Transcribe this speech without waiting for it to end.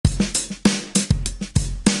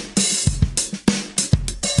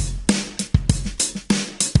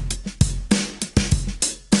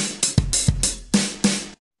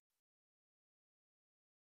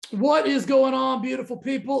What is going on, beautiful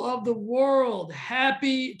people of the world?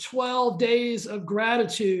 Happy 12 days of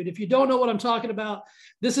gratitude. If you don't know what I'm talking about,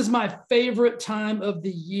 this is my favorite time of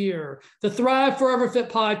the year. The Thrive Forever Fit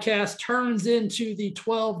podcast turns into the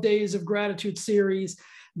 12 days of gratitude series,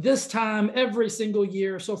 this time every single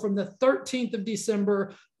year. So from the 13th of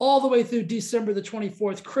December all the way through December the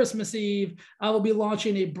 24th, Christmas Eve, I will be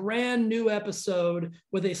launching a brand new episode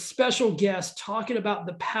with a special guest talking about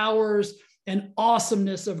the powers and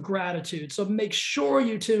awesomeness of gratitude. So make sure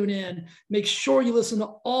you tune in. Make sure you listen to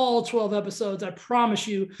all 12 episodes. I promise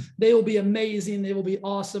you, they will be amazing. They will be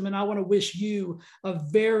awesome. And I want to wish you a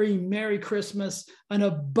very Merry Christmas, an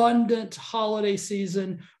abundant holiday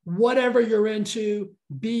season. Whatever you're into,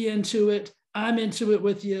 be into it. I'm into it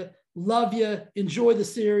with you. Love you. Enjoy the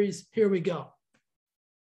series. Here we go.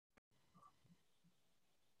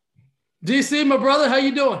 DC, my brother, how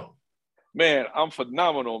you doing? Man, I'm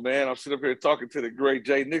phenomenal, man. I'm sitting up here talking to the great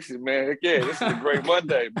Jay Nixon, man. Heck yeah, this is a great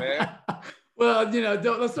Monday, man. Well, you know,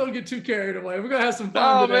 let's don't get too carried away. We're gonna have some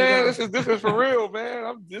fun. No, today, man, this is for real,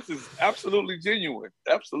 man. This is absolutely genuine,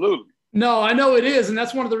 absolutely. No, I know it is, and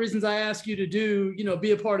that's one of the reasons I asked you to do,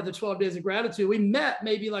 be a part of the 12 Days of Gratitude. We met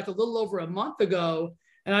maybe like a little over a month ago,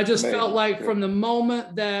 and I just felt like from the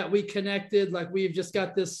moment that we connected, like we've just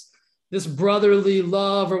got this brotherly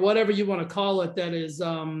love, or whatever you want to call it, that is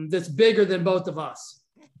that's bigger than both of us.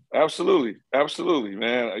 Absolutely,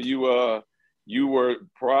 man. You were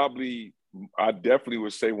probably, I definitely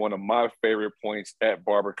would say, one of my favorite points at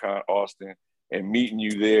BarberCon Austin, and meeting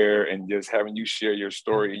you there and just having you share your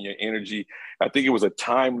story and your energy. I think it was a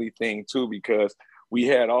timely thing too, because we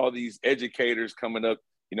had all these educators coming up,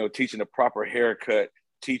 teaching a proper haircut,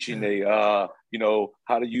 teaching how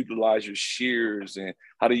to utilize your shears and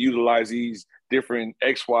how to utilize these different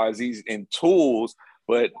XYZs and tools,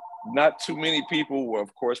 but not too many people. Well,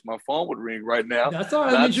 of course, my phone would ring right now. That's all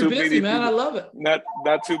right. You're busy, man. People, I love it. Not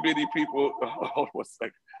too many people. Hold on a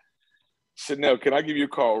second. Chanel, can I give you a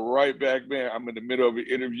call right back, man? I'm in the middle of an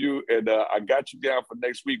interview, and I got you down for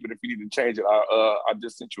next week, but if you need to change it, I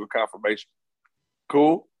just sent you a confirmation.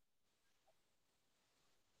 Cool?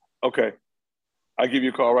 Okay. I'll give you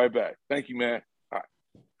a call right back. Thank you, man. All right.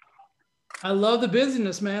 I love the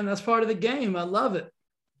busyness, man. That's part of the game. I love it.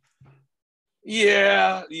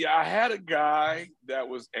 Yeah. I had a guy that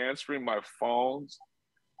was answering my phones,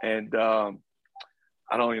 and I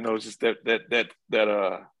don't even know. It's just that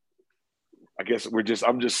I guess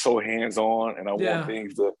I'm just so hands-on, and I want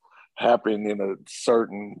things to happen in a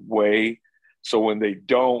certain way. So when they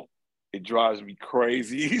don't, it drives me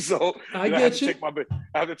crazy. So I have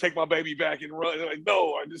to take my baby back and run. Like,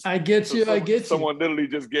 no, I get you. Someone literally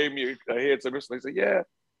just gave me a heads up. They said, "Yeah,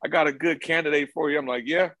 I got a good candidate for you." I'm like,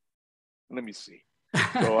 "Yeah, let me see."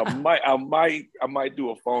 So I might do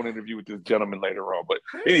a phone interview with this gentleman later on. But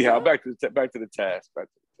anyhow, back to the task.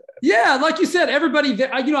 Yeah, like you said, everybody.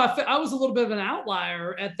 I was a little bit of an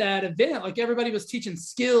outlier at that event. Like everybody was teaching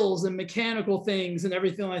skills and mechanical things and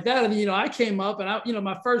everything like that. And I came up and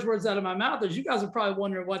my first words out of my mouth is, "You guys are probably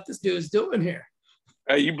wondering what this dude is doing here."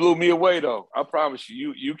 Hey, you blew me away though. I promise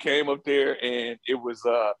you. You came up there, and it was.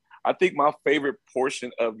 I think my favorite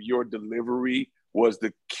portion of your delivery was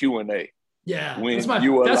the Q&A. Yeah, that's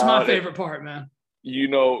my favorite part, man.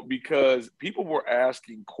 Because people were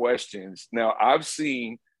asking questions. Now I've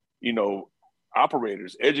seen,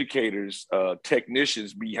 operators, educators,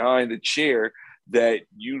 technicians behind the chair that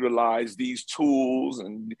utilize these tools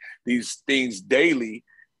and these things daily,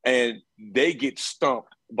 and they get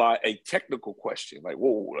stumped by a technical question. Like,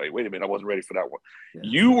 whoa, wait a minute, I wasn't ready for that one. Yeah.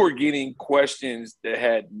 You were getting questions that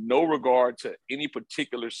had no regard to any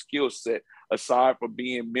particular skill set, aside from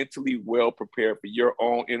being mentally well prepared for your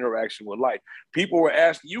own interaction with life. People were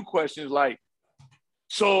asking you questions like,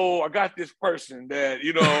 "So I got this person that,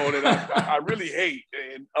 that I really hate.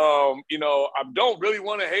 And, I don't really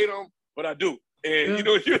want to hate them, but I do." And,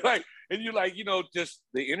 you're like, just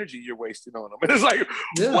the energy you're wasting on them. And it's like,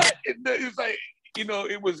 what? It's like,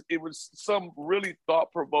 it was some really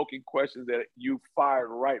thought-provoking questions that you fired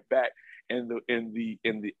right back. And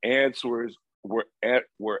the answers were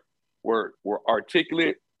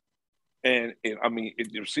articulate. And I mean,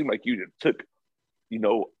 it seemed like you took,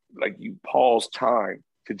 like you paused time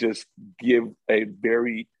to just give a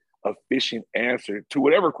very efficient answer to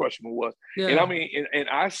whatever question it was. Yeah. And I mean, and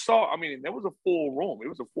I saw, and there was a full room. It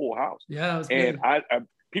was a full house. Yeah. It was and I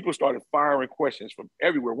people started firing questions from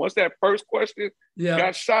everywhere. Once that first question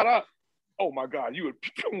got shot up, oh my God, you would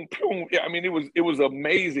pew, pew. Yeah, it was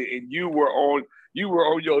amazing. And you were on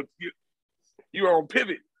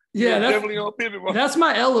pivot. Yeah, that's definitely on pivot. That's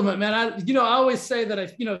my element, man. I always say that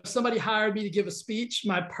if somebody hired me to give a speech,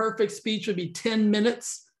 my perfect speech would be 10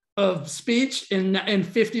 minutes of speech and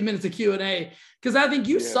 50 minutes of Q&A. Because I think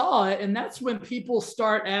you saw it, and that's when people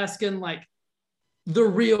start asking like the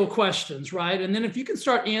real questions, right? And then if you can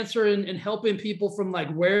start answering and helping people from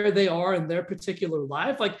like where they are in their particular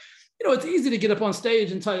life, like, you know, it's easy to get up on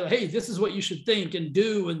stage and tell you, hey, this is what you should think and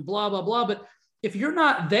do and blah, blah, blah. But if you're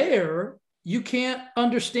not there, you can't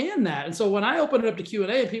understand that. And so when I open it up to Q&A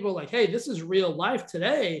and people are like, hey, this is real life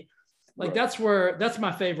today, like that's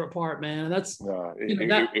my favorite part, man. And that's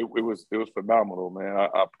it was phenomenal, man.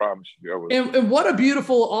 I promise you. And what a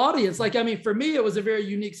beautiful audience. Like, I mean, for me, it was a very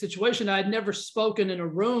unique situation. I had never spoken in a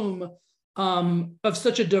room of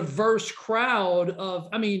such a diverse crowd of,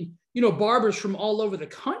 I mean, you know, barbers from all over the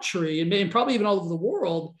country and probably even all over the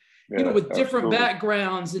world, you know, with different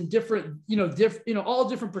backgrounds and different, all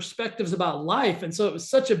different perspectives about life. And so it was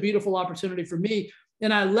such a beautiful opportunity for me.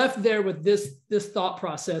 And I left there with this thought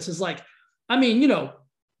process is like, I mean, you know,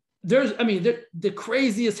 the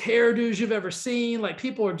craziest hairdos you've ever seen. Like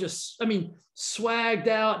people are just, I mean, swagged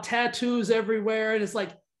out, tattoos everywhere. And it's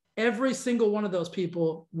like every single one of those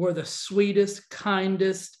people were the sweetest,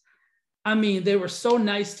 kindest. I mean, they were so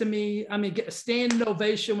nice to me. I mean, standing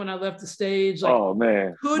ovation when I left the stage. Like, oh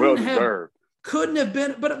man, couldn't have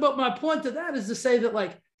been. But my point to that is to say that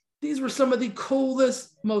like these were some of the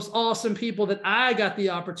coolest, most awesome people that I got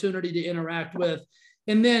the opportunity to interact with.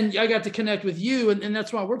 And then I got to connect with you. And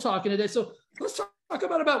that's why we're talking today. So let's talk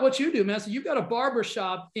about what you do, man. So you've got a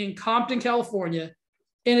barbershop in Compton, California.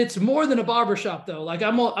 And it's more than a barbershop though. Like I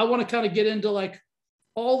want to kind of get into like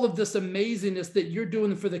all of this amazingness that you're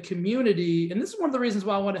doing for the community. And this is one of the reasons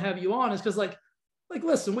why I want to have you on is because like,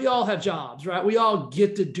 listen, we all have jobs, right? We all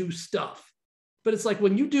get to do stuff. But it's like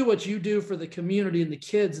when you do what you do for the community and the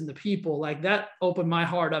kids and the people, like that opened my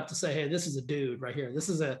heart up to say, hey, this is a dude right here. This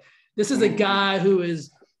is a guy who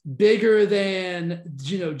is bigger than,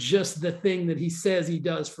 you know, just the thing that he says he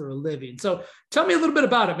does for a living. So tell me a little bit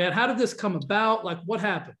about it, man. How did this come about? Like what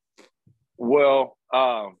happened? Well,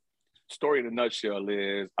 story in a nutshell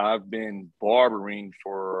is I've been barbering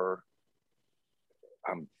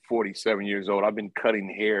I'm 47 years old. I've been cutting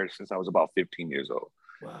hair since I was about 15 years old.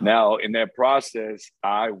 Wow. Now, in that process,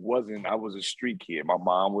 I was a street kid. My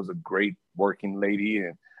mom was a great working lady,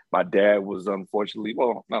 and my dad was unfortunately,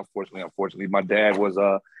 my dad was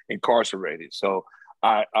incarcerated. So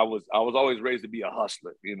I was always raised to be a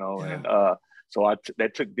hustler, you know, and so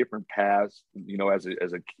that took different paths, you know, as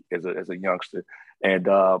a youngster, and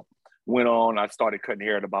went on. I started cutting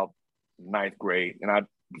hair at about 9th grade, and I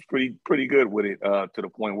was pretty good with it to the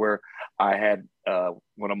point where I had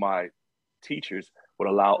one of my teachers would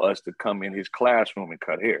allow us to come in his classroom and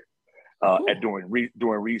cut hair during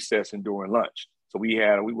recess and during lunch. So we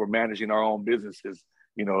were managing our own businesses,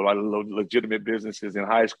 you know, like legitimate businesses in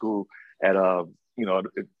high school at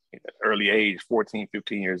early age, 14,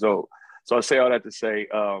 15 years old. So I say all that to say,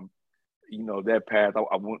 you know, that path,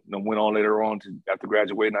 I went on later on after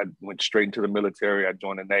graduating, I went straight into the military. I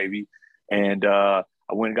joined the Navy, and I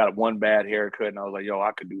went and got one bad haircut, and I was like, yo,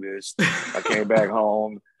 I could do this. I came back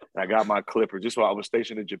home, and I got my clippers. Just so I was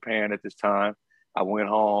stationed in Japan at this time. I went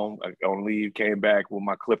home on leave, came back with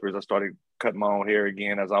my clippers. I started cutting my own hair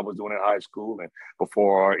again as I was doing in high school, and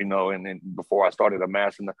before I started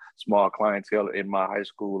amassing a small clientele in my high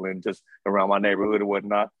school and just around my neighborhood and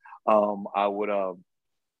whatnot. I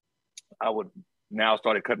would now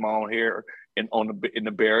started cutting my own hair in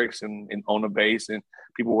the barracks and on the base, and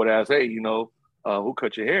people would ask, hey, you know, who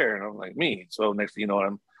cut your hair? And I'm like, me. So next thing you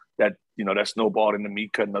know, that snowballed into me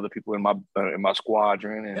cutting other people in my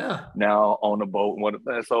squadron, and now on the boat.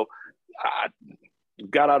 So I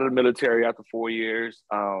got out of the military after 4 years,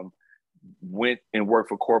 went and worked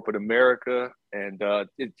for corporate America, and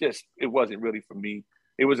it wasn't really for me.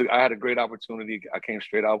 I had a great opportunity. I came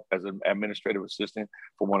straight out as an administrative assistant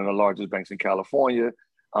for one of the largest banks in California,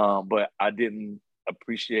 but I didn't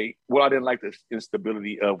like the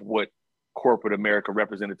instability of what corporate America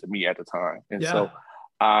represented to me at the time, and so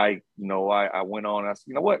I went on. I said,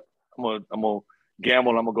 you know what, I'm gonna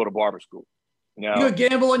gamble. I'm gonna go to barber school. Now you're gonna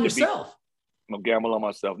gamble on yourself. I'm gonna gamble on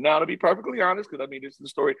myself. Now, to be perfectly honest, because I mean, this is the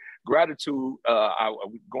story. Gratitude.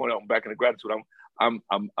 Going on back into gratitude. I'm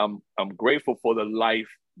grateful for the life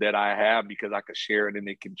that I have because I could share it and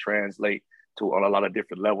it can translate to on a lot of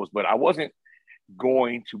different levels. But I wasn't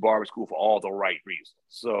going to barber school for all the right reasons.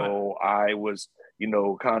 So I was, you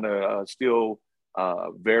know, kind of still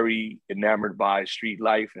very enamored by street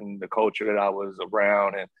life and the culture that I was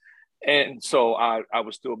around, and so I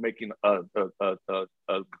was still making a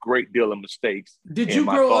great deal of mistakes. Did you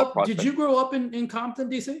grow up in Compton,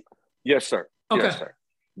 DC? Yes, sir. Okay. Yes, sir.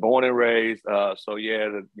 Born and raised. So yeah,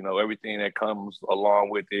 you know, everything that comes along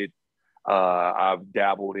with it. I've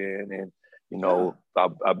dabbled in, and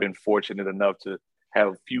I've been fortunate enough to have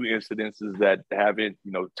a few incidences that haven't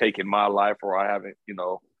taken my life, or I haven't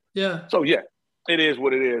Yeah. So yeah, it is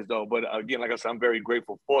what it is though. But again, like I said, I'm very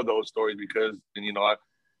grateful for those stories because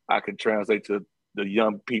I could translate to the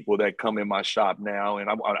young people that come in my shop now, and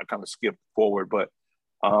I kind of skip forward, but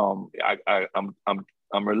I'm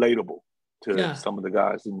relatable to Yeah. some of the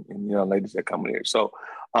guys and young ladies that come in here. So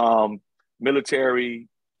military,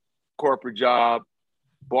 corporate job,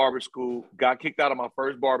 barber school, got kicked out of my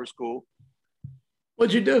first barber school.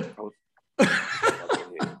 What'd you do? I was a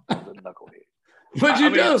knucklehead. What'd you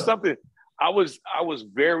do? It's something. I was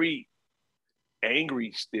very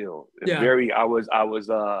angry still. Yeah.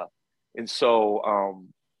 And so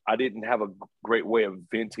I didn't have a great way of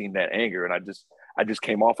venting that anger, and I just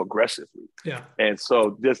came off aggressively. Yeah. And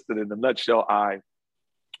so just in a nutshell, I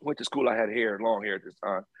went to school. I had long hair at this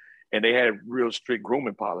time, and they had real strict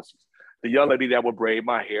grooming policies. The young lady that would braid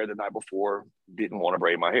my hair the night before didn't want to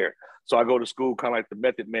braid my hair. So I go to school kind of like the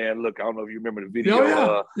Method Man. Look, I don't know if you remember the video.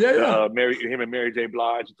 Oh, yeah. Him and Mary J.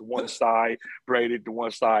 Blige to one side, braided to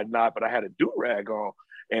one side not, but I had a do-rag on,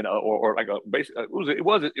 and or like a basic. It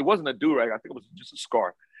wasn't a do-rag. I think it was just a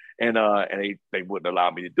scarf, and they wouldn't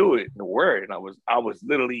allow me to do it. No worry, and I was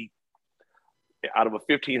literally out of a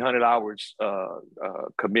 1,500 hours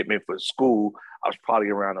commitment for school, I was probably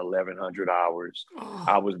around 1,100 hours.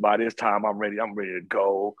 I was by this time I'm ready to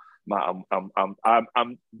go. I'm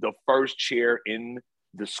the first chair in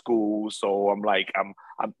the school, so I'm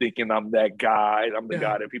thinking I'm that guy. I'm the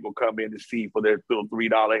guy that people come in to see for their little $3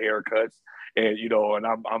 haircuts, and and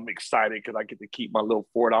I'm excited because I get to keep my little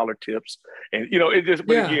 $4 tips, and it just.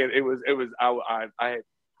 But again, it was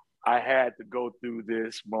I had to go through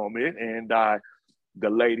this moment, and the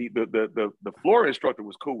lady, the floor instructor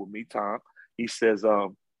was cool with me, Tom. He says,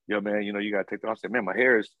 yo, man, you got to take that off. I said, man, my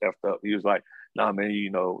hair is effed up. He was like, nah,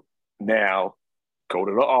 man, now go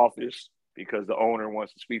to the office because the owner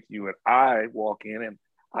wants to speak to you. And I walk in and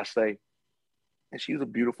I say, and she's a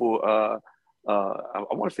beautiful, I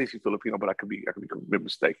want to say she's Filipino, but I could be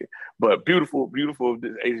mistaken. But beautiful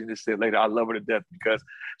Asian descent lady. I love her to death because,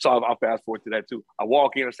 so I'll fast forward to that too. I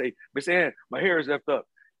walk in and say, Miss Ann, my hair is effed up.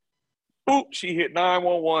 Boop, she hit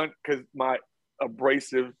 911 because my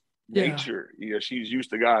abrasive nature. She's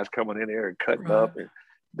used to guys coming in there and cutting up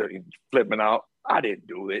and flipping out. I didn't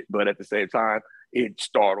do it, but at the same time, it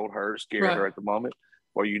startled her, scared her at the moment.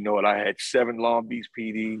 Or I had 7 Long Beach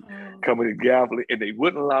PD coming to Gaffley, and they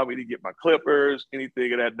wouldn't allow me to get my clippers,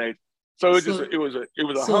 anything of that nature. So it was a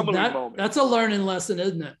humbling moment. That's a learning lesson,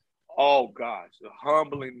 isn't it? Oh gosh, a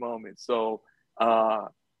humbling moment. So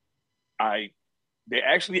they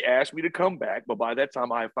actually asked me to come back, but by that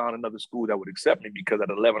time I had found another school that would accept me because at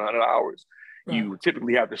 1,100 hours, you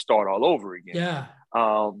typically have to start all over again. Yeah.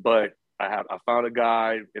 But I found a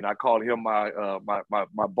guy, and I called him my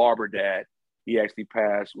barber dad. He actually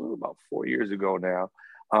passed about 4 years ago now.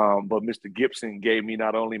 But Mr. Gibson gave me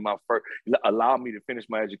not only allowed me to finish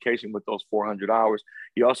my education with those 400 hours,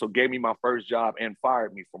 he also gave me my first job and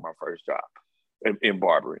fired me for my first job in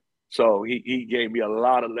barbering. So he gave me a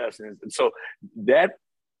lot of lessons. And so that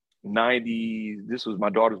this was,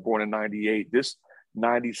 my daughter's born in 98. This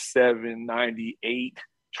 97, 98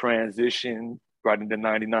 transition right into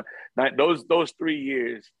 99. Those 3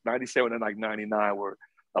 years, 97 and 99 were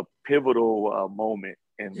a pivotal moment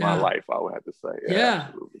in my life, I would have to say. Yeah.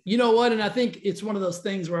 Absolutely. You know what? And I think it's one of those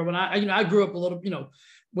things where when I grew up a little,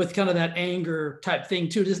 with kind of that anger type thing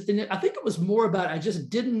too. And I think it was more about, I just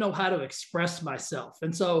didn't know how to express myself.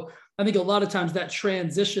 And so I think a lot of times that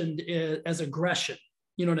transitioned as aggression.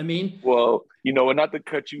 You know what I mean? Well, and not to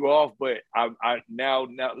cut you off, but I now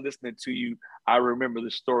listening to you, I remember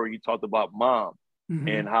the story you talked about mom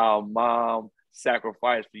and how mom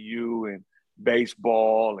sacrificed for you and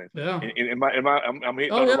baseball and I'm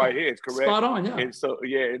hitting on the right heads, correct? Spot on, yeah.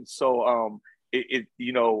 And so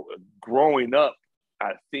growing up,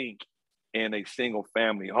 I think in a single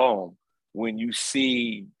family home, when you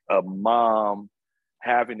see a mom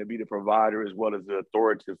having to be the provider as well as the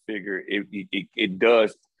authoritative figure, it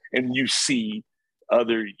does, and you see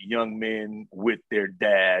other young men with their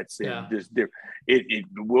dads and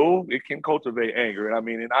it can cultivate anger.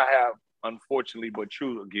 And I have, unfortunately but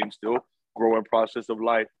true, again, still growing process of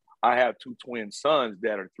life, I have 2 twin sons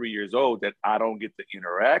that are 3 years old that I don't get to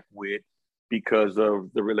interact with because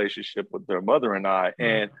of the relationship with their mother and I.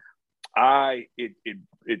 And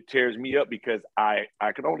it tears me up because I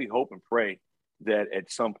can only hope and pray that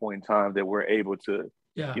at some point in time that we're able to,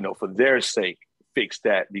 for their sake, fix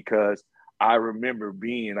that. Because I remember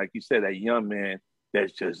being, like you said, that young man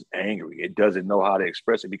that's just angry. It doesn't know how to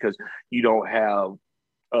express it because you don't have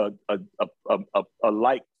a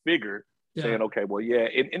like figure Yeah. saying, okay, well, yeah.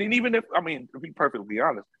 And even if, I mean, to be perfectly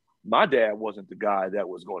honest, my dad wasn't the guy that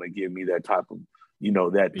was going to give me that type of,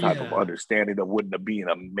 that type of understanding of what being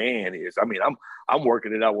a man is. I mean, I'm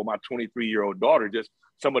working it out with my 23-year-old daughter. Just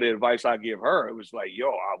some of the advice I give her, it was like,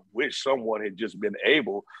 yo, I wish someone had just been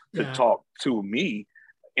able to talk to me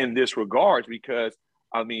in this regards, because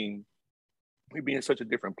I mean, we be in such a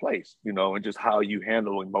different place, and just how you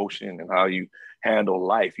handle emotion and how you handle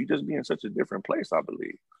life. You just be in such a different place, I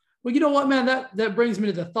believe. Well, you know what, man, that brings me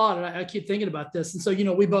to the thought, and I keep thinking about this. And so,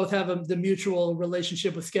 we both have the mutual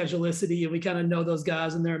relationship with Schedulicity, and we kind of know those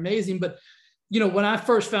guys, and they're amazing. But, when I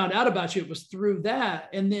first found out about you, it was through that.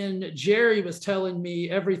 And then Jerry was telling me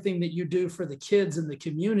everything that you do for the kids in the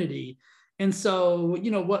community. And so,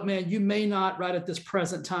 what, man, you may not right at this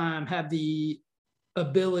present time have the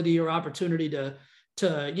ability or opportunity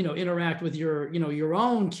to interact with your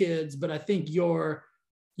own kids, but I think you're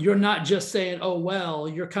not just saying, oh, well,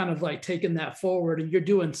 you're kind of like taking that forward, and you're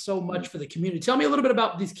doing so much for the community. Tell me a little bit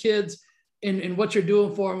about these kids and what you're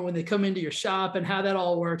doing for them when they come into your shop and how that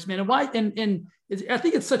all works, man. And why, and I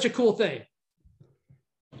think it's such a cool thing.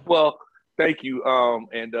 Well, thank you.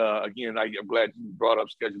 Again, I'm glad you brought up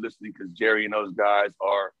Schedulicity, because Jerry and those guys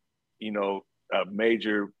are, a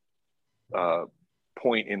major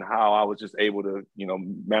point in how I was just able to,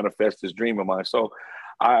 manifest this dream of mine. So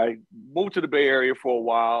I moved to the Bay Area for a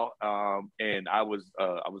while, and I was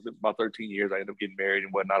about 13 years. I ended up getting married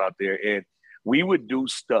and whatnot out there, and we would do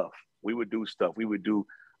stuff. We would do,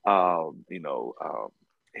 hair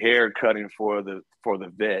cutting for the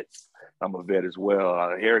vets. I'm a vet as well.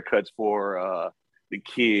 Haircuts for the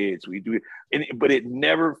kids. We do it, but it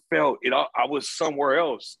never felt it. I was somewhere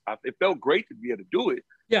else. It felt great to be able to do it.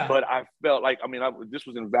 Yeah. But I felt like, this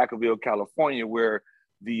was in Vacaville, California, where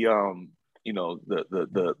the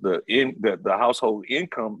the household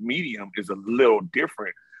income medium is a little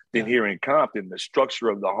different than here in Compton. The structure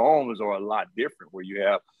of the homes are a lot different, where you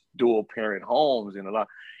have dual parent homes and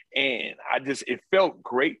and it felt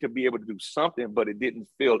great to be able to do something, but it didn't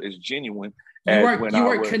feel as genuine. You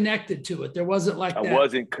weren't connected to it. There wasn't like that. I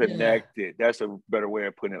wasn't connected. Yeah. That's a better way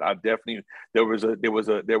of putting it. There was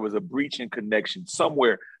a breach in connection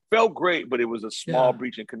somewhere. Felt great, but it was a small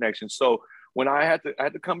breach in connection. So when I had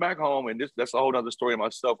to come back home, and that's a whole other story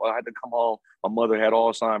myself. I had to come home. My mother had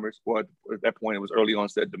Alzheimer's. Well, at that point, it was early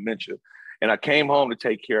onset dementia, and I came home to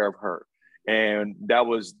take care of her. And that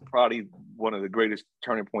was probably one of the greatest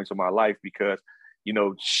turning points of my life, because,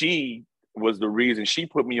 she was the reason. She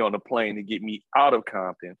put me on the plane to get me out of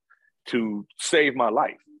Compton to save my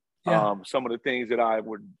life. Yeah. Some of the things that I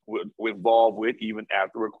would involve with, even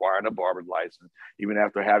after acquiring a barber's license, even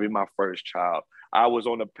after having my first child, I was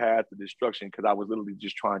on a path to destruction, because I was literally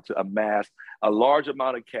just trying to amass a large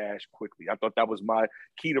amount of cash quickly. I thought that was my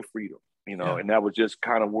key to freedom, and that was just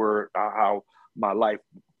kind of how my life,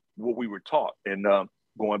 what we were taught. And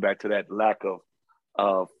going back to that lack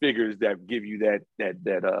of figures that give you that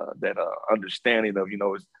understanding of,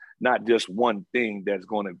 it's not just one thing that's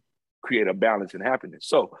going to create a balance and happiness.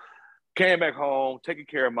 So came back home, taking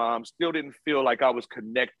care of mom, still didn't feel like I was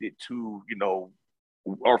connected to,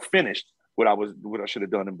 or finished what I should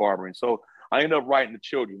have done in barbering. So I ended up writing a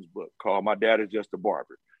children's book called My Dad Is Just a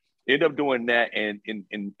Barber. Ended up doing that and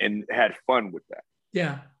had fun with that.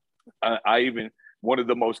 Yeah. I even, one of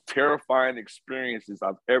the most terrifying experiences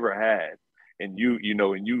I've ever had, and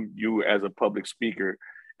you as a public speaker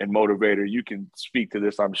and motivator, you can speak to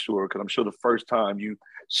this, I'm sure, because I'm sure the first time you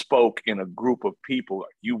spoke in a group of people,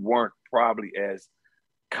 you weren't probably as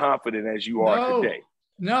confident as you are today.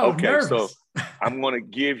 No, okay, nervous. So I'm going to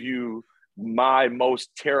give you my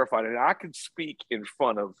most terrifying, and I can speak in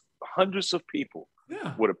front of hundreds of people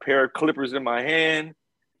with a pair of clippers in my hand,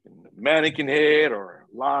 and a mannequin head or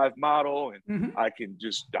a live model, and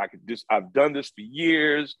I've done this for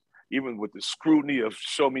years, even with the scrutiny of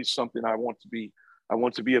show me something I want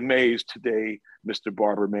to be amazed today, Mr.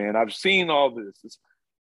 Barber, man. I've seen all this.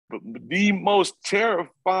 But the most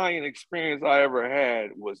terrifying experience I ever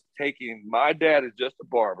had was taking My Dad Is Just a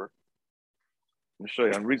Barber. Let me show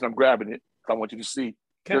you. The reason I'm grabbing it, I want you to see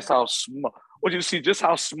just how small. I want you to see just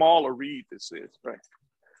how small a read this is. Right.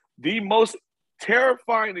 The most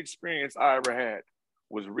terrifying experience I ever had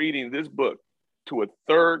was reading this book to a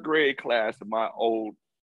third grade class of my old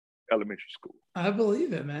elementary school. I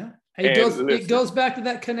believe it, man. It goes back to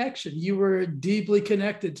that connection. You were deeply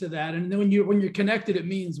connected to that. And then when you're connected, it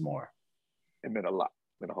means more. It meant a lot,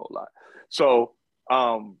 a whole lot. So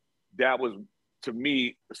that was, to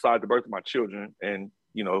me, besides the birth of my children and,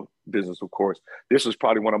 business, of course, this was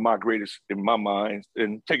probably one of my greatest in my mind,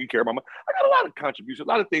 and taking care of my mom. I got a lot of contributions, a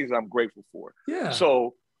lot of things I'm grateful for. Yeah.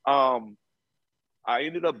 So I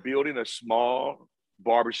ended up building a small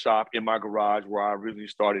barbershop in my garage where I originally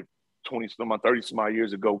started 30 some odd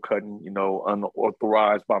years ago, cutting,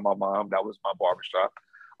 unauthorized by my mom. That was my barbershop.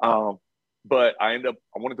 But I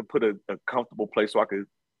wanted to put a comfortable place so I could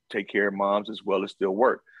take care of moms as well as still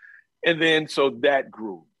work. And then, so that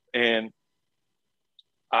grew. And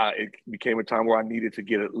it became a time where I needed to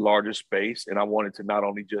get a larger space. And I wanted to not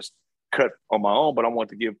only just cut on my own, but I wanted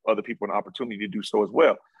to give other people an opportunity to do so as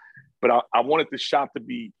well. But I wanted the shop to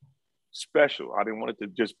be special. I didn't want it to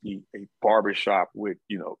just be a barber shop with,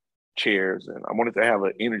 chairs. And I wanted to have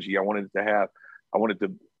an energy. I wanted to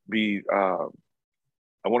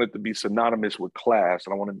be synonymous with class,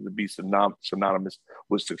 and I wanted it to be synonymous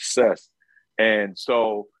with success. And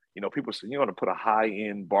so, people say, you want to put a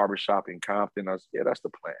high-end barbershop in Compton? I said, yeah, that's the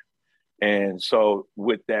plan. And so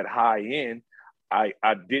with that high end, I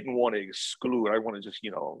didn't want to exclude. I want to just,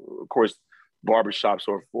 of course, barbershops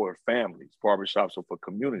are for families, barbershops are for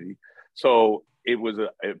community. So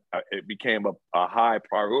it became a high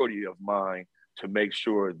priority of mine to make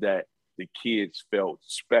sure that the kids felt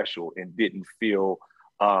special and didn't feel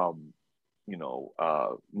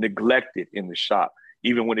neglected in the shop,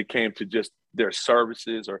 even when it came to just their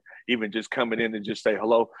services or even just coming in and just say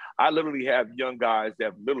hello. I literally have young guys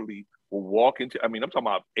that literally will walk into, I'm talking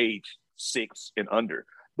about age 6 and under,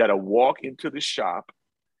 that'll walk into the shop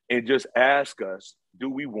and just ask us, do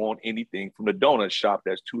we want anything from the donut shop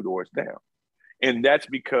that's 2 doors down? And that's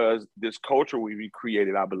because this culture we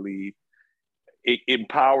created, I believe, it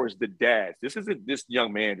empowers the dads. This isn't this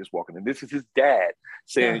young man just walking in. This is his dad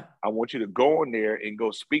saying, I want you to go in there and go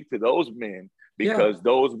speak to those men, because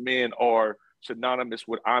those men are synonymous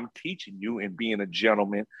with I'm teaching you and being a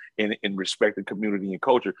gentleman and respect the community and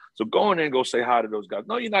culture. So go in there and go say hi to those guys.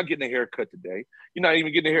 No, you're not getting a haircut today. You're not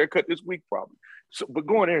even getting a haircut this week, probably. So, but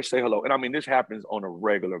go in there and say hello. And this happens on a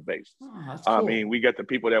regular basis. Oh, that's cool. We got the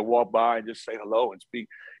people that walk by and just say hello and speak.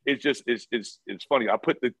 It's just, it's funny. I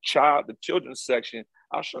put the children's section.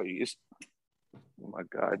 I'll show you. Oh my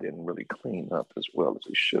God, I didn't really clean up as well as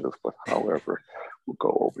he should have, but however, we'll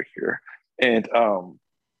go over here. And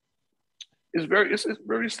it's very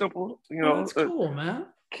simple. That's cool, man.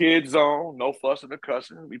 Kid zone, no fussing or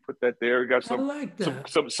cussing. We put that there. We got some of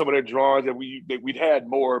their drawings that we'd had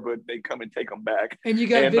more, but they come and take them back. And you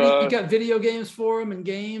got video games for them and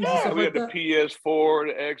games. Yeah, and stuff we like had the PS4,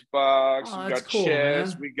 the Xbox. Oh, we got cool,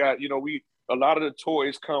 chess. man. We got a lot of the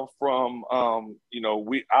toys come from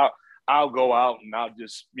I'll go out and I'll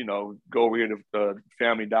just go over here to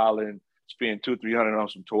Family Dollar and spend $200-300 on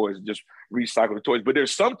some toys and just recycle the toys. But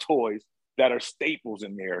there's some toys that are staples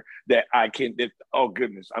in there that oh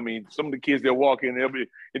goodness. Some of the kids that walk in, and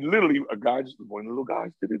literally one of the little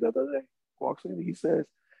guys did it the other day, walks in and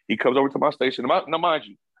he comes over to my station. Now mind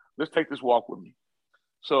you, let's take this walk with me.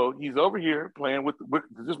 So he's over here playing with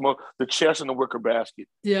the chess and the wicker basket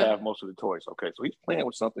have most of the toys. Okay, so he's playing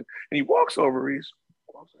with something and he walks over and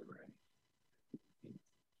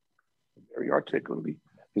very articulately.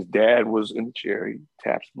 His dad was in the chair. He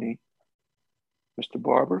taps me, Mr.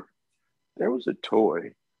 Barber. There was a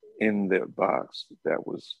toy in the box that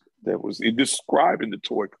was describing the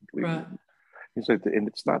toy completely. Right. He said, and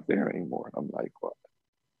it's not there anymore. I'm like, well,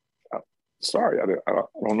 sorry, I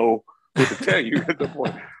don't know what to tell you at the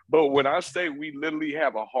point. But when I say we literally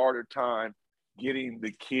have a harder time getting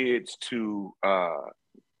the kids to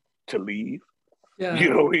leave,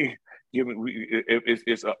 it's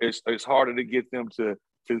harder to get them to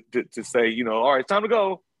say, all right, it's time to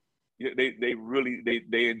go.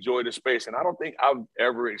 They enjoy the space. And I don't think I've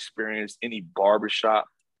ever experienced any barbershop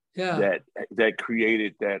that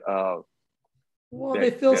created that.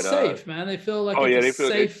 They feel safe, man. They feel like it's a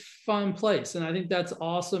safe, fun place. And I think that's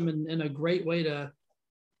awesome and a great way to,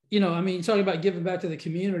 talking about giving back to the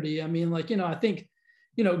community. I think,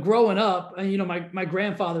 growing up, and, my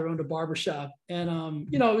grandfather owned a barbershop and,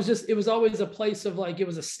 it was always a place of it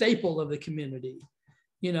was a staple of the community,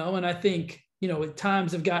 and I think,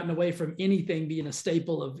 times have gotten away from anything being a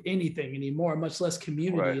staple of anything anymore, much less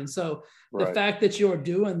community. Right. And so the fact that you're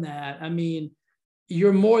doing that,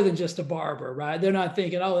 you're more than just a barber, right? They're not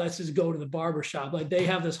thinking, oh, let's just go to the barber shop. They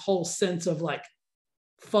have this whole sense of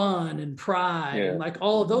fun and pride and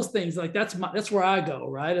all of those things. That's where I go,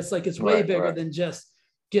 right? It's it's way bigger than just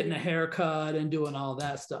getting a haircut and doing all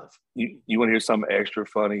that stuff. You want to hear something extra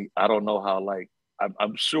funny? I don't know how,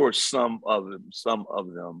 I'm sure some of them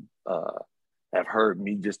have heard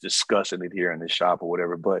me just discussing it here in the shop or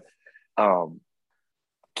whatever, but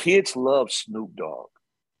kids love Snoop Dogg.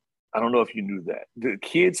 I don't know if you knew that. The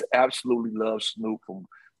kids absolutely love Snoop, from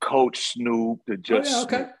Coach Snoop to just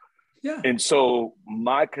Snoop. Yeah. And so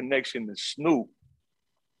my connection to Snoop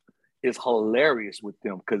is hilarious with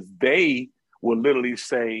them because they will literally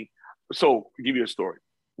say, so I'll give you a story.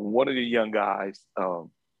 One of the young guys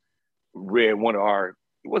read one of our,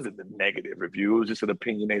 it wasn't the negative review, it was just an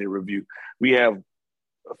opinionated review. We have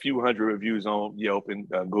a few hundred reviews on Yelp and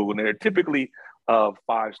Google, and they're typically 5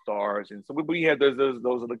 stars. And so we had those are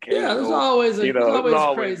the occasional. Yeah, there's always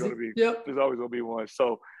always crazy. There's always going to be one.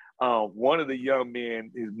 So one of the young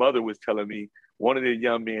men, his mother was telling me, one of the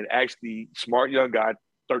young men, actually smart young guy,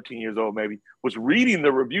 13 years old maybe, was reading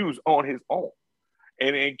the reviews on his own,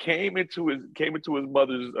 and came into his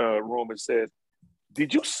mother's room and said,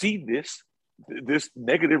 "Did you see this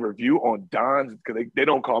negative review on Don's?" Because they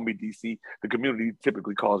don't call me DC. The community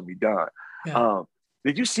typically calls me Don. Yeah.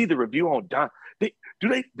 Did you see the review on Don? Do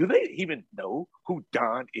they even know who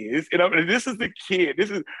Don is? And I mean, this is the kid.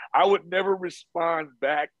 I would never respond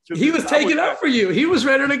back to. He was taking up for you. He was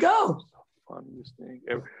ready to go. Funniest thing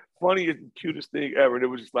ever. Funniest and cutest thing ever. And it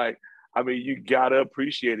was just like, I mean, you gotta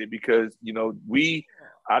appreciate it because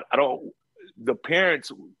I don't. The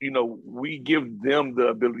parents, we give them the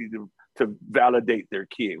ability to validate their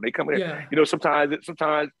kid. When they come in,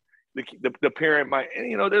 sometimes the parent might,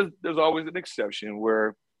 and there's always an exception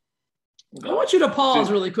where. I want you to pause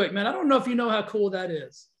really quick, man. I don't know if you know how cool that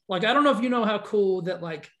is. Like, I don't know if you know how cool that,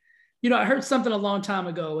 like, I heard something a long time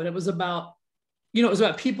ago, and it was about,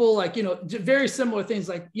 people like, very similar things,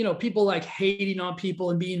 like, people like hating on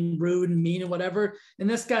people and being rude and mean and whatever. And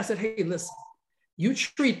this guy said, hey, listen, you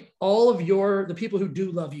treat all of the people who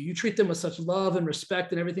do love you, you treat them with such love and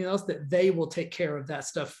respect and everything else that they will take care of that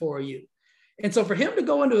stuff for you. And so for him to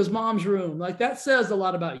go into his mom's room, like, that says a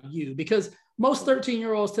lot about you, because most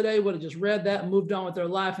 13-year-olds today would have just read that and moved on with their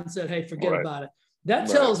life and said, hey, forget about it. That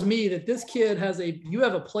tells me that this kid you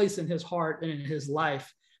have a place in his heart and in his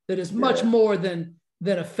life that is much more than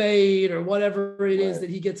a fade or whatever it is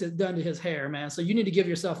that he gets it done to his hair, man. So you need to give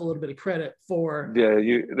yourself a little bit of credit for.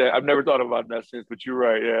 Yeah, I've never thought about that since, but you're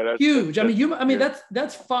right. Yeah, that's huge.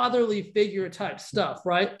 That's fatherly figure type stuff,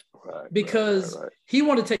 right? Because he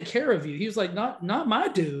wanted to take care of you. He was like, not my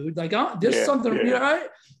dude. Like, this is something, right?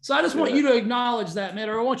 So I just want you to acknowledge that, man.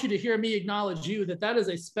 Or I want you to hear me acknowledge you, that is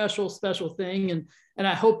a special, special thing. And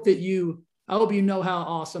I hope that I hope you know how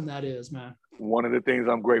awesome that is, man. One of the things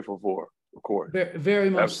I'm grateful for, of course. Very, very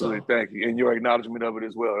much Absolutely. So. Thank you. And your acknowledgement of it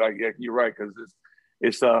as well. You're right. Cause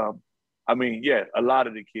it's a lot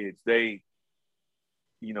of the kids, they,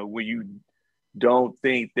 when you don't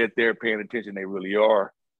think that they're paying attention, they really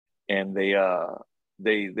are. And they'll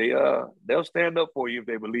stand up for you if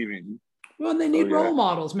they believe in you. Well, and they need role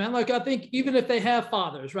models, man. Like, I think even if they have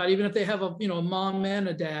fathers, right? Even if they have a mom and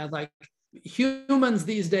a dad, like, humans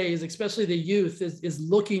these days, especially the youth, is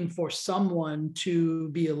looking for someone to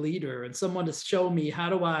be a leader and someone to show me how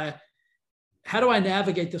do I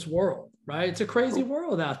navigate this world, right? It's a crazy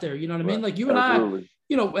world out there. You know what I mean? Like, you and I,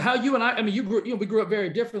 how you and I mean, we grew up very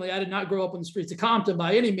differently. I did not grow up on the streets of Compton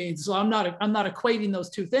by any means. So I'm not equating those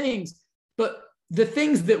two things, but the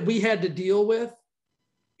things that we had to deal with,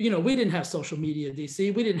 we didn't have social media,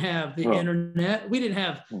 DC. We didn't have the internet. We didn't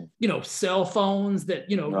have, cell phones that,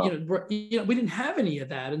 we didn't have any of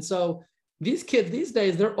that. And so these kids these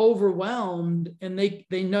days, they're overwhelmed, and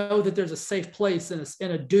they know that there's a safe place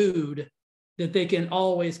and a dude that they can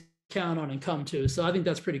always count on and come to. So I think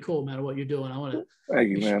that's pretty cool, man, what you're doing. I want to thank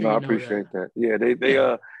you, man. I appreciate that. Yeah,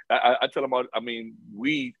 I tell them,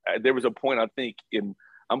 there was a point, I think,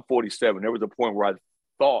 I'm 47. There was a point where I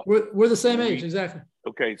thought we're the same age, exactly.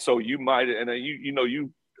 Okay, so you might, and I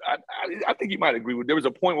think you might agree with. There was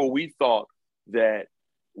a point where we thought that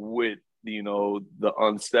with the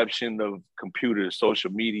inception of computers,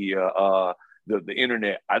 social media, the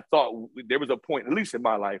internet, I thought there was a point, at least in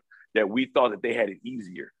my life, that we thought that they had it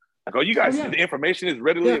easier. Like, oh, you guys, the information is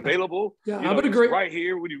readily available. Yeah, I would agree. Right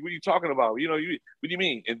here. What are you talking about? What do you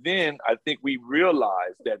mean? And then I think we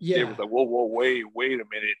realized that there was like, whoa, wait a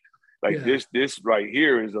minute. Like this right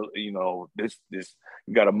here is this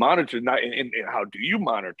you got to monitor, and how do you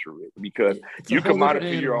monitor it? Because you can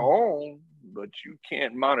monitor your own, but you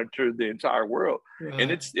can't monitor the entire world. Right.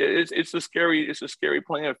 And it's a scary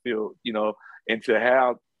playing field, and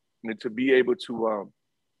to be able to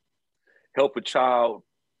help a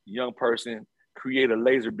young person create a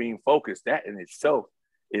laser beam focus, that in itself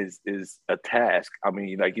is a task. I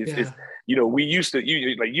mean, like it's we used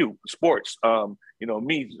to sports,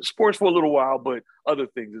 me sports for a little while, but other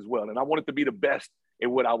things as well. And I wanted to be the best at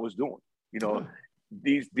what I was doing.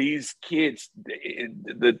 These kids,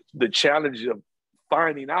 the challenge of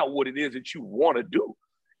finding out what it is that you want to do,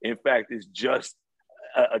 in fact, is just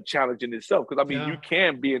a challenge in itself. Because you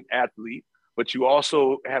can be an athlete, but you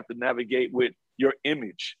also have to navigate with your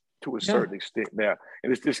image to a Yeah. certain extent now,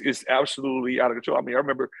 and it's absolutely out of control. I mean, I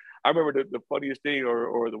remember the funniest thing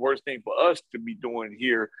or the worst thing for us to be doing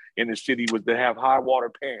here in the city was to have high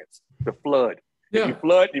water pants, to flood. Yeah.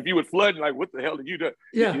 If you would flood, like what the hell did you do?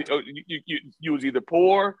 Yeah. You was either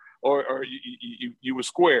poor or you were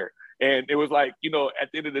square. And it was like, you know, at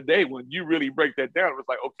the end of the day, when you really break that down, it was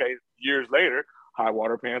like, okay, years later, high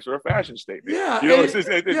water pants are a fashion statement. Yeah. You know,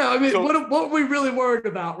 yeah. I mean, so, what are we really worried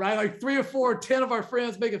about, right? Like 3 or 4, 10 of our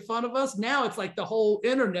friends making fun of us. Now it's like the whole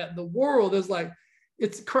internet, the world is like,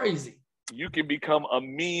 it's crazy. You can become a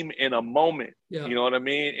meme in a moment. Yeah. You know what I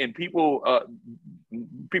mean? And people are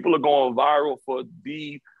going viral for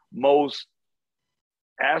the most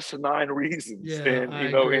asinine reasons. Yeah, And I you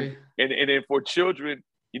know, agree. and then for children,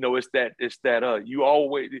 you know, it's that you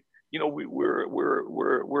always, you know,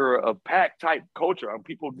 we're a pack type culture.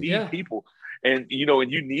 People need people, and you know, and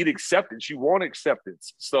you need acceptance. You want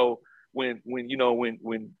acceptance. So when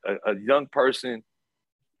a young person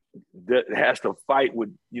that has to fight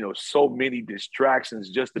with, you know, so many distractions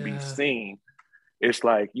just to be seen, it's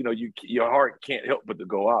like, you know, your heart can't help but to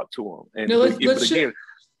go out to them. And now, but again,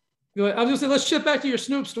 I was gonna say, let's shift back to your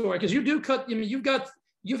Snoop story, because you do cut. I mean,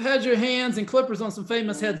 you've had your hands and clippers on some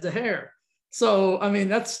famous heads of hair. So I mean,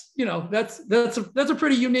 that's a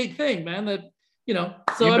pretty unique thing, man. That, you know.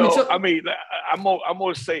 So I mean, I'm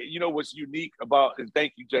gonna say, you know, what's unique about, and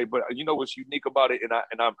thank you, Jay, but you know what's unique about it,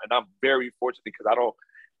 and I'm very fortunate because I don't.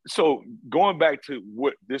 So going back to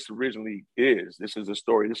what this originally is, this is a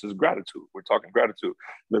story. This is gratitude. We're talking gratitude.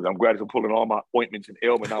 Look, I'm gratitude pulling all my ointments and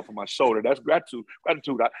ailment out from my shoulder. That's gratitude.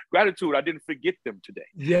 Gratitude. I didn't forget them today.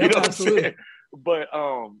 Yeah, you know absolutely. But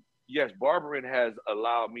yes, barbering has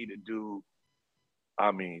allowed me to do,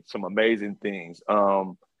 I mean, some amazing things.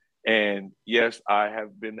 And yes, I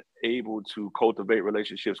have been able to cultivate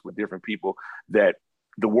relationships with different people that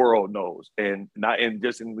the world knows, and not in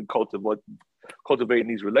just in cultivating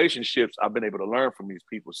these relationships, I've been able to learn from these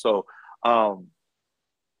people. So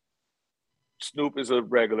Snoop is a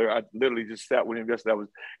regular. I literally just sat with him yesterday.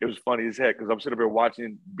 It was funny as heck because I'm sitting there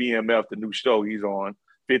watching BMF, the new show he's on,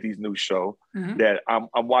 50's new show. Mm-hmm. That I'm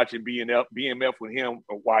watching BMF with him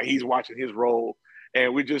while he's watching his role.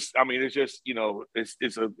 And it's just, you know,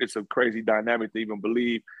 it's a crazy dynamic to even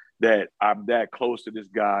believe that I'm that close to this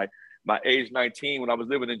guy. My age 19, when I was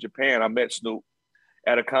living in Japan, I met Snoop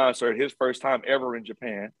at a concert, his first time ever in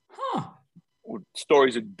Japan. Huh.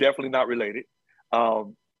 Stories are definitely not related.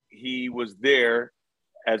 He was there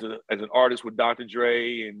as an artist with Dr.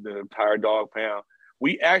 Dre and the entire Dog Pound.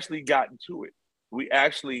 We actually got into it. We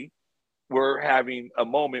actually were having a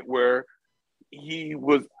moment where he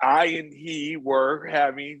were having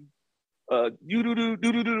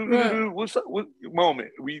what's up? What moment?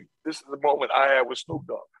 This is the moment I had with Snoop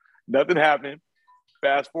Dogg. Nothing happened.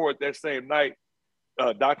 Fast forward that same night,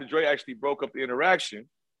 Dr. Dre actually broke up the interaction.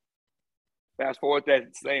 Fast forward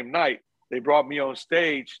that same night, they brought me on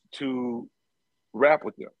stage to rap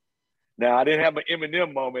with them. Now, I didn't have an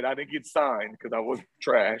Eminem moment. I didn't get signed because I was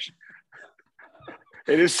trash.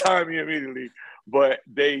 They didn't sign me immediately. But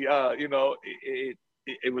they, you know,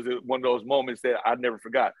 it was one of those moments that I never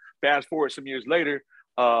forgot. Fast forward some years later,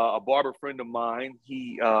 a barber friend of mine,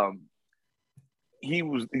 he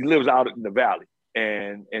lives out in the valley.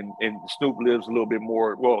 And Snoop lives a little bit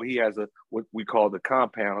more. Well, he has what we call the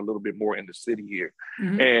compound, a little bit more in the city here.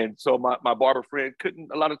 Mm-hmm. And so my barber friend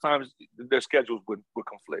couldn't. A lot of times their schedules would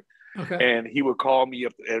conflict. Okay. And he would call me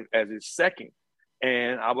up as his second,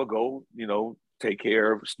 and I would go, you know, take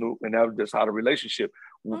care of Snoop, and that's how the relationship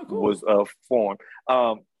was formed.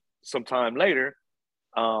 Sometime later,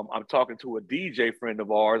 I'm talking to a DJ friend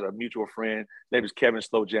of ours, a mutual friend. His name is Kevin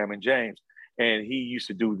Slow Jammin' James. And he used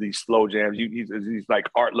to do these slow jams. He's like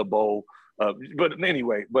Art LeBeau. But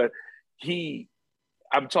anyway,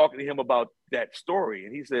 I'm talking to him about that story.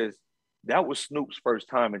 And he says, that was Snoop's first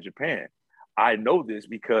time in Japan. I know this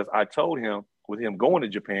because I told him with him going to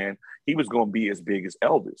Japan, he was going to be as big as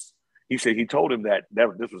Elvis. He said, he told him that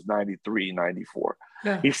this was 93, 94.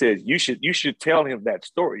 Yeah. He said, you should tell him that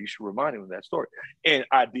story. You should remind him of that story. And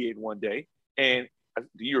I did one day. And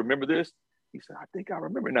do you remember this? He said, I think I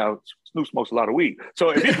remember now. Snoop smokes a lot of weed. So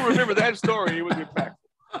if you can remember that story, it was impactful.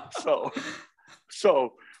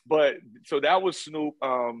 So that was Snoop.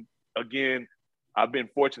 Again, I've been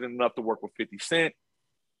fortunate enough to work with 50 Cent.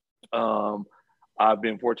 I've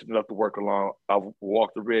been fortunate enough to I've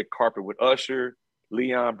walked the red carpet with Usher.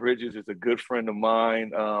 Leon Bridges is a good friend of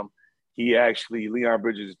mine. Leon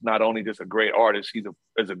Bridges is not only just a great artist, he's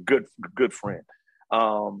a good friend.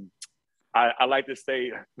 I like to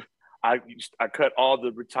say, I cut all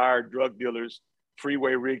the retired drug dealers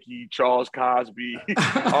Freeway Ricky, Charles Cosby,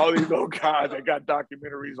 all these little guys that got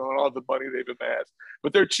documentaries on all the money they've amassed.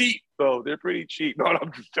 But they're cheap, though. They're pretty cheap. No,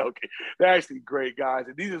 I'm just joking. They're actually great guys.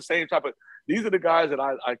 And these are the same type of, these are the guys that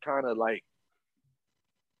I kind of like,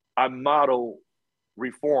 I model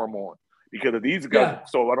reform on because of these guys. Yeah.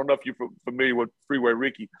 So I don't know if you're familiar with Freeway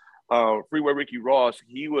Ricky. Freeway Ricky Ross,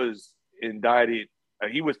 he was indicted.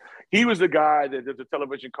 He was the guy that there's a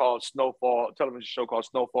television show called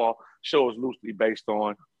Snowfall. Show is loosely based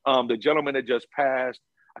on. The gentleman that just passed,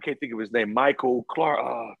 I can't think of his name, Michael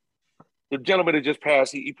Clark. The gentleman that just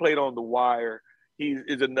passed, he played on The Wire. He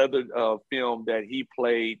is another film that he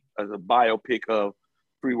played as a biopic of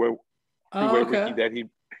Freeway Ricky that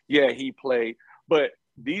he played. But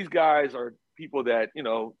these guys are people that,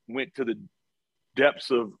 went to the depths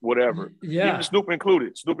of whatever. Yeah. Even Snoop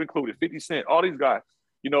included, 50 Cent, all these guys,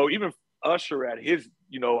 even Usher at his,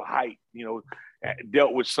 height,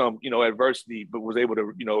 dealt with some, adversity, but was able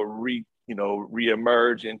to,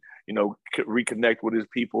 reemerge and, reconnect with his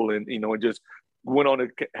people and, and just went on to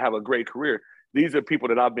have a great career. These are people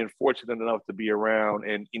that I've been fortunate enough to be around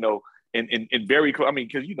and, and very,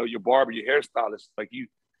 because, your barber, your hairstylist, like you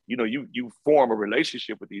form a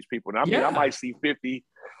relationship with these people. And I mean, I might see 50,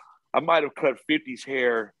 I might have cut 50's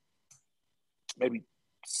hair maybe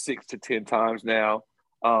 6 to 10 times now.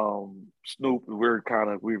 Snoop, we're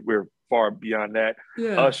far beyond that.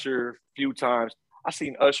 Yeah. Usher, a few times. I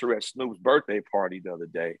seen Usher at Snoop's birthday party the other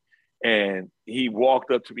day, and he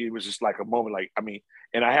walked up to me. It was just like a moment,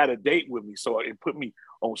 and I had a date with me, so it put me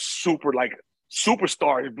on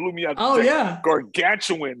superstar. It blew me out. Oh yeah,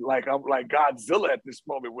 gargantuan. Like I'm like Godzilla at this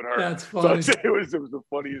moment with her. That's funny. So it was the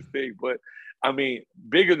funniest thing. But I mean,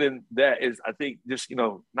 bigger than that is I think just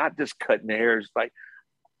not just cutting hairs. Like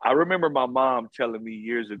I remember my mom telling me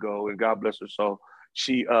years ago, and God bless her soul,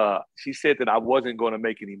 she said that I wasn't going to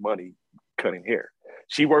make any money cutting hair.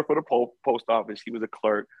 She worked for the post office. She was a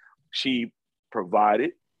clerk. She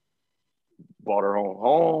provided, bought her own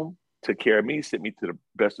home, took care of me, sent me to the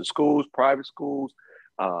best of schools, private schools.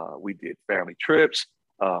 We did family trips.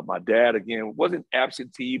 My dad, again, wasn't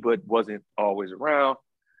absentee, but wasn't always around.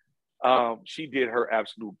 She did her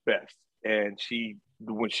absolute best. And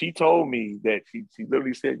when she told me that, she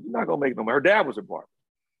literally said, "You're not going to make no money." Her dad was a barber.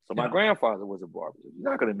 So my grandfather was a barber. You're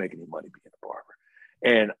not going to make any money being a barber.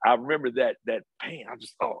 And I remember that pain. I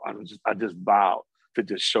just vowed to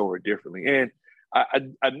just show her differently. And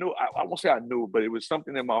I knew, I won't say I knew, but it was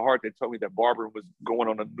something in my heart that told me that barbering was going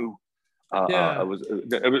on a new, it was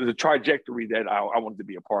a trajectory that I wanted to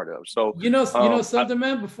be a part of. So, something,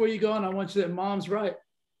 man, before you go on, I want you to, Mom's right.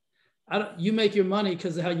 You make your money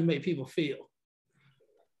because of how you make people feel.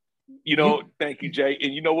 Thank you, Jay.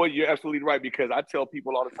 And you know what? You're absolutely right, because I tell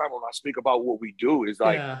people all the time when I speak about what we do is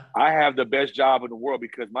like, I have the best job in the world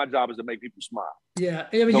because my job is to make people smile. Yeah.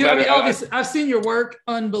 I mean, obviously, I've seen your work,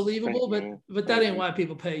 unbelievable, but that ain't why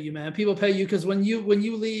people pay you, man. People pay you because when you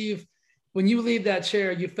leave that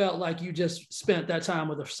chair, you felt like you just spent that time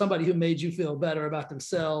with somebody who made you feel better about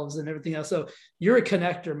themselves and everything else. So you're a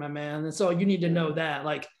connector, my man. And so you need to know that.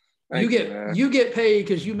 Like you get paid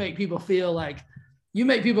because you make people feel like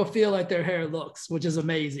their hair looks, which is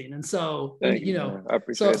amazing. And so, I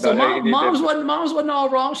appreciate so mom's wasn't all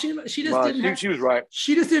wrong. She was right.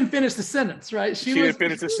 She just didn't finish the sentence, right? She didn't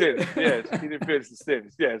finish the sentence. Yes, she didn't finish the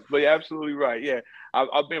sentence. Yes, but you're absolutely right. Yeah,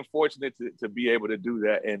 I've been fortunate to be able to do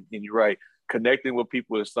that. And you're right. Connecting with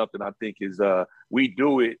people is something I think is, we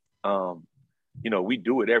do it, we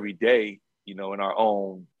do it every day, in our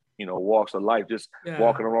own, walks of life, just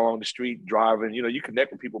walking along the street, driving, you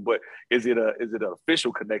connect with people, but is it an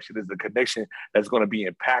official connection? Is it a connection that's going to be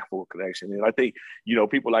impactful connection? And I think,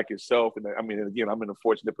 people like yourself, and I mean, again, I'm in a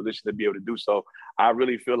fortunate position to be able to do so. I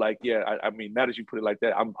really feel like, I mean, now that you put it like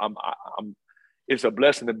that, it's a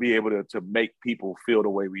blessing to be able to make people feel the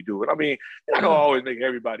way we do it. I mean, I don't always make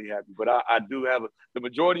everybody happy, but I do have the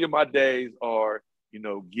majority of my days are,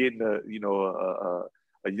 getting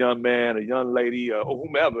a young man, a young lady, or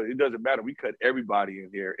whomever, it doesn't matter. We cut everybody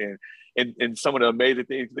in here. And some of the amazing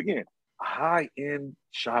things, again, high-end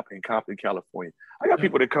shop in Compton, California. I got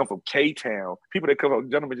people that come from K-Town, a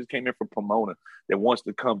gentleman just came in from Pomona that wants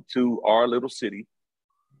to come to our little city.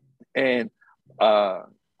 And I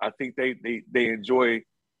think they enjoy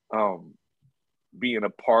being a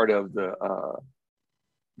part of the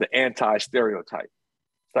anti-stereotype.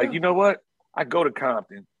 It's like, you know what? I go to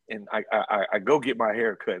Compton, and I go get my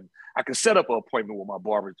hair cut. I can set up an appointment with my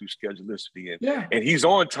barber through Schedulicity, and he's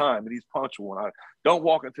on time and he's punctual. And I don't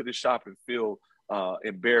walk into the shop and feel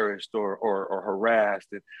embarrassed or harassed.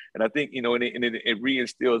 And I think, it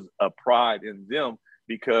reinstills a pride in them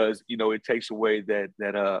because, it takes away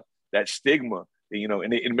that stigma you know,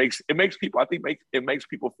 and it makes people, I think it makes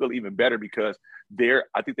people feel even better because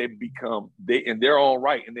I think they in their own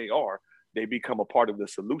right, and they become a part of the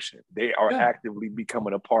solution. They are actively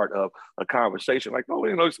becoming a part of a conversation. Like, oh,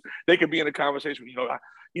 you know, they could be in a conversation, you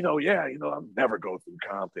know, I'll never go through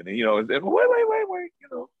Compton. And, you know, and then, wait, you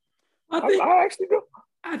know, I actually go.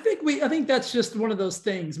 I think that's just one of those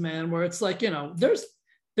things, man, where it's like, you know, there's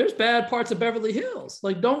bad parts of Beverly Hills.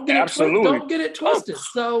 Like, don't get it twisted.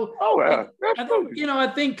 So, absolutely. I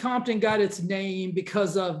think Compton got its name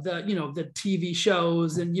because of the, you know, the TV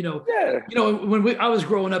shows and, you know, when I was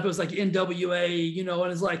growing up, it was like NWA, you know,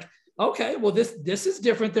 and it's like, okay, well, this is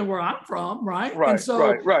different than where I'm from, right? And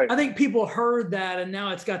so I think people heard that, and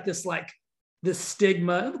now it's got this like this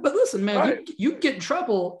stigma. But listen, man, you get in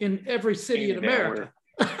trouble in every city in America.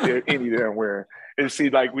 Any damn where. And see,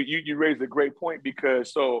 like you raised a great point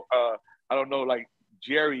because I don't know, like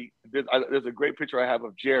Jerry, there's a great picture I have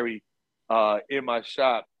of Jerry in my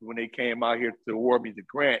shop when they came out here to award me the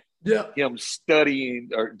grant. Yeah, him studying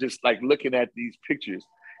or just like looking at these pictures.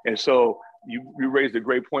 And so you raised a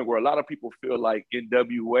great point where a lot of people feel like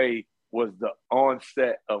NWA was the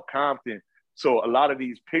onset of Compton. So a lot of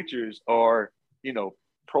these pictures are, you know,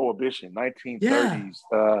 Prohibition,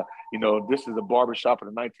 1930s. You know, this is a barbershop in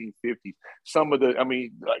the 1950s. Some of the, I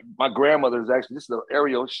mean, like my grandmother's actually, this is an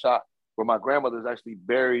aerial shot where my grandmother's actually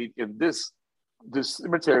buried in this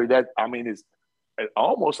cemetery that, I mean, is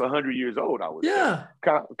almost 100 years old, I would say.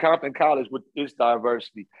 Compton College with its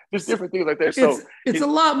diversity, just different things like that. So it's a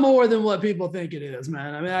lot more than what people think it is,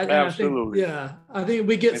 man. I mean, absolutely. I think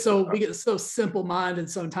we get so simple-minded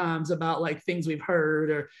sometimes about like things we've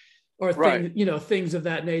heard or things, you know, things of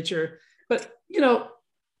that nature. But, you know,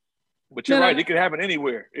 but you're right. It could happen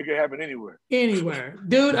anywhere. Anywhere.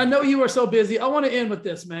 Dude, I know you are so busy. I want to end with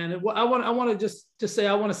this, man. I want to just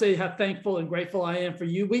say how thankful and grateful I am for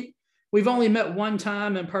you. We've only met one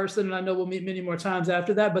time in person, and I know we'll meet many more times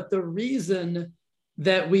after that. But the reason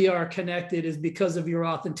that we are connected is because of your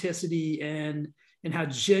authenticity and how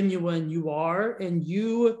genuine you are. And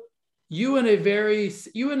you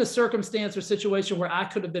in a circumstance or situation where I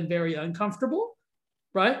could have been very uncomfortable,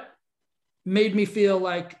 right? Made me feel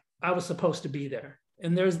like I was supposed to be there.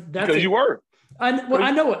 And that's because you were. I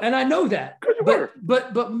know it, and I know that.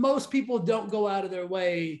 But most people don't go out of their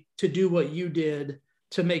way to do what you did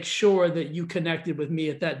to make sure that you connected with me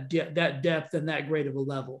at that depth and that great of a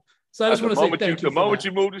level. So I just want to say thank you. The moment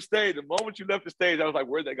you moved the stage, the moment you left the stage, I was like,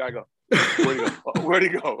 where'd that guy go? Where'd he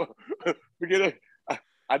go? Forget it.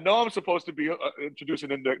 I know I'm supposed to be introducing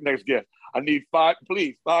the next guest. I need 5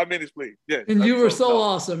 minutes, please. Yes. And you were so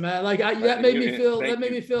awesome, man. Like that made me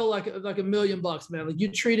feel like $1 million, man. Like you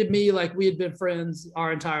treated me like we had been friends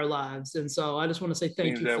our entire lives. And so I just want to say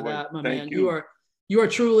thank you for that, my man. You are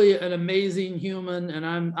truly an amazing human,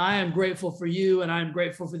 and I am grateful for you, and I am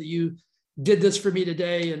grateful for that you did this for me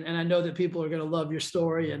today. And I know that people are going to love your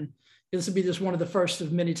story, and this will be just one of the first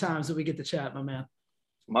of many times that we get to chat, my man.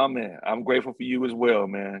 My man, I'm grateful for you as well,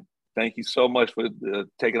 man. Thank you so much for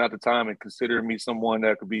taking out the time and considering me someone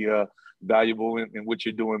that could be valuable in what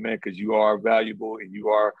you're doing, man, because you are valuable and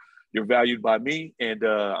you're valued by me. And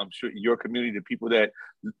I'm sure your community, the people that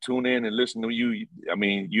tune in and listen to you, I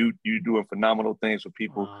mean, you doing phenomenal things for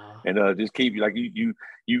people. And just keep like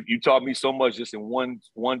you taught me so much just in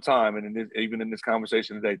one time. And even in this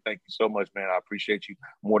conversation today, thank you so much, man. I appreciate you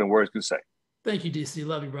more than words can say. Thank you, DC.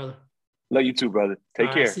 Love you, brother. Love you too, brother.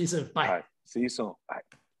 Take care. See you soon. Bye. All right. See you soon. Bye.